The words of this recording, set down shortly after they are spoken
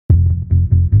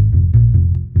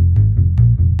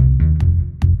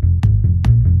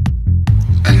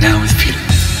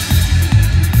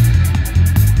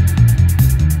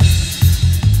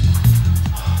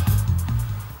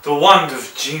wand of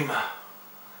Jima.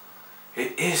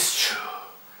 It is true.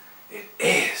 It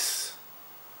is.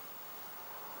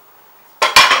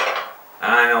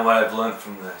 And I know what I've learned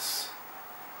from this.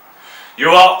 You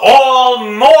are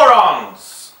all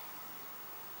morons!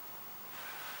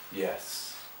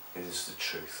 Yes, it is the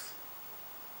truth.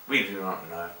 We do not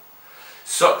know.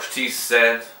 Socrates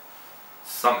said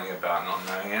something about not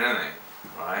knowing anything,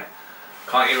 right?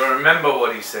 Can't even remember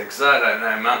what he said because I don't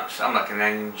know much. I'm like an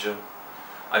angel.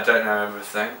 I don't know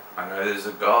everything. I know there's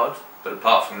a God, but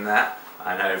apart from that,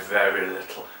 I know very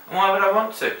little. And why would I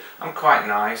want to? I'm quite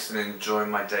nice and enjoying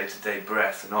my day-to-day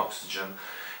breath and oxygen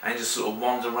and just sort of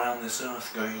wander around this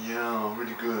earth going, yeah,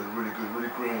 really good, really good, really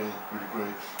great, really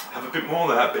great. Have a bit more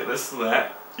of that, a bit less of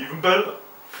that, even better.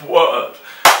 What?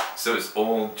 So it's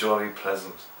all jolly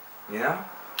pleasant. Yeah?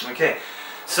 Okay.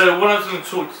 So what I was going to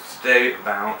talk to you today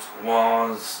about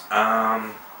was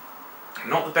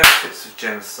not the benefits of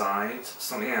genocide,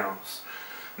 something else.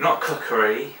 Not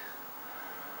cookery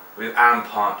with Alan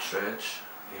Partridge,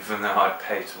 even though I'd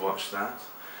pay to watch that.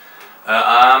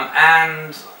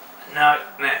 And no,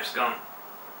 it's gone.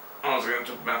 What was I going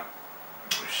to talk about?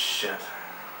 Oh shit.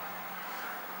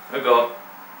 Oh god.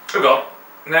 Oh god.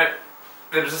 No,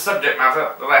 there was a subject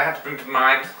matter that I had to bring to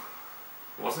mind.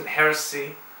 It wasn't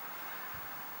heresy.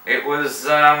 It was,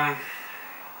 nope,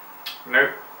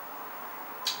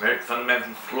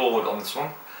 fundamentally flawed on this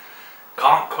one.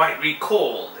 Can't quite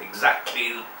recall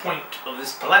exactly the point of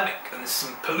this polemic and this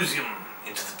symposium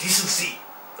into the decency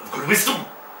of good wisdom.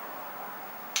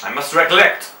 I must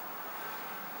recollect.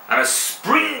 I must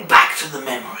spring back to the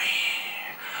memory.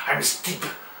 I must dip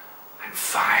and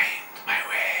find my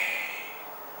way.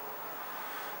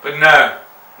 But no.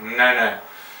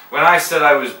 When I said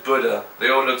I was Buddha, they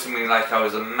all looked at me like I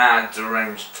was a mad,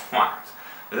 deranged twat.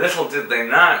 Little did they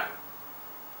know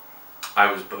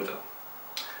I was Buddha.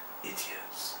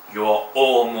 Idiots. You are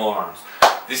all morons.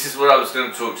 This is what I was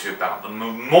going to talk to you about. The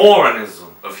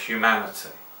moronism of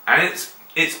humanity. And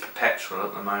it's perpetual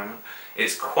at the moment.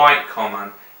 It's quite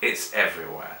common. It's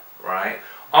everywhere, right?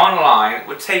 Online,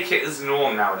 we take it as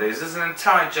norm nowadays. There's an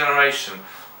entire generation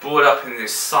brought up in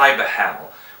this cyber hell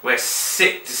where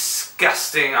sick,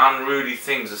 disgusting, unruly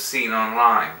things are seen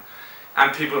online.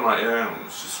 And people are like, yeah,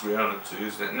 it's just reality,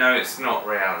 isn't it? No, it's not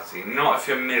reality. Not if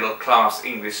you're middle class,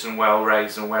 English and well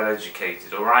raised and well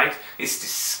educated, alright? It's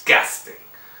disgusting.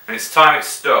 And it's time it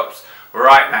stops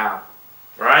right now.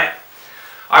 Right?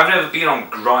 I've never been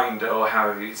on Grindr or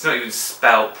however, it's not even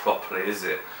spelled properly, is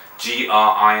it?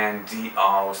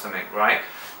 G-R-I-N-D-R or something, right?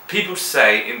 People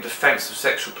say in defense of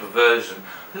sexual perversion,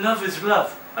 love is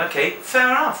love. Okay, fair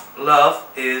enough. Love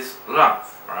is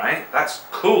love, right? That's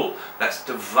cool. That's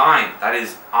divine. That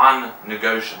is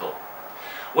unnegotiable.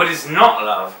 What is not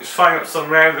love is finding up some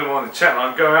random on the channel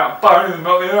and going out and boning them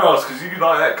up the arse because you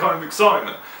like that kind of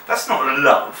excitement. That's not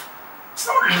love. It's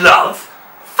not love.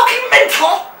 Fucking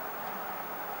mental.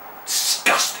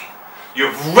 Disgusting.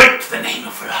 You've raped the name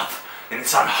of love in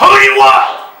this unholy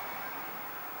world.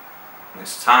 And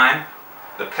it's time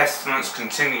the pestilence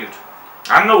continued.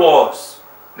 And the wars.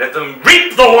 Let them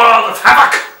reap the world of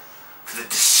havoc for the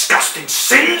disgusting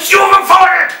sins you have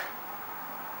avoided.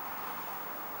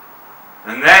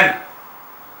 And then,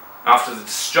 after the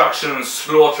destruction and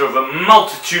slaughter of a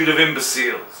multitude of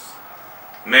imbeciles,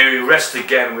 may we rest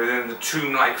again within the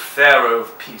tomb-like Pharaoh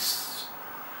of peace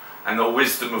and the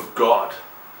wisdom of God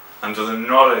under the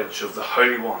knowledge of the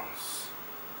Holy Ones.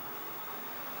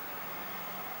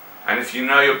 And if you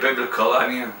know your biblical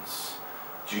onions,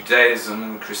 Judaism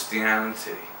and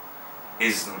Christianity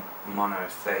isn't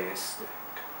monotheistic.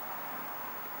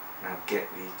 Now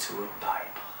get thee to a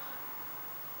Bible.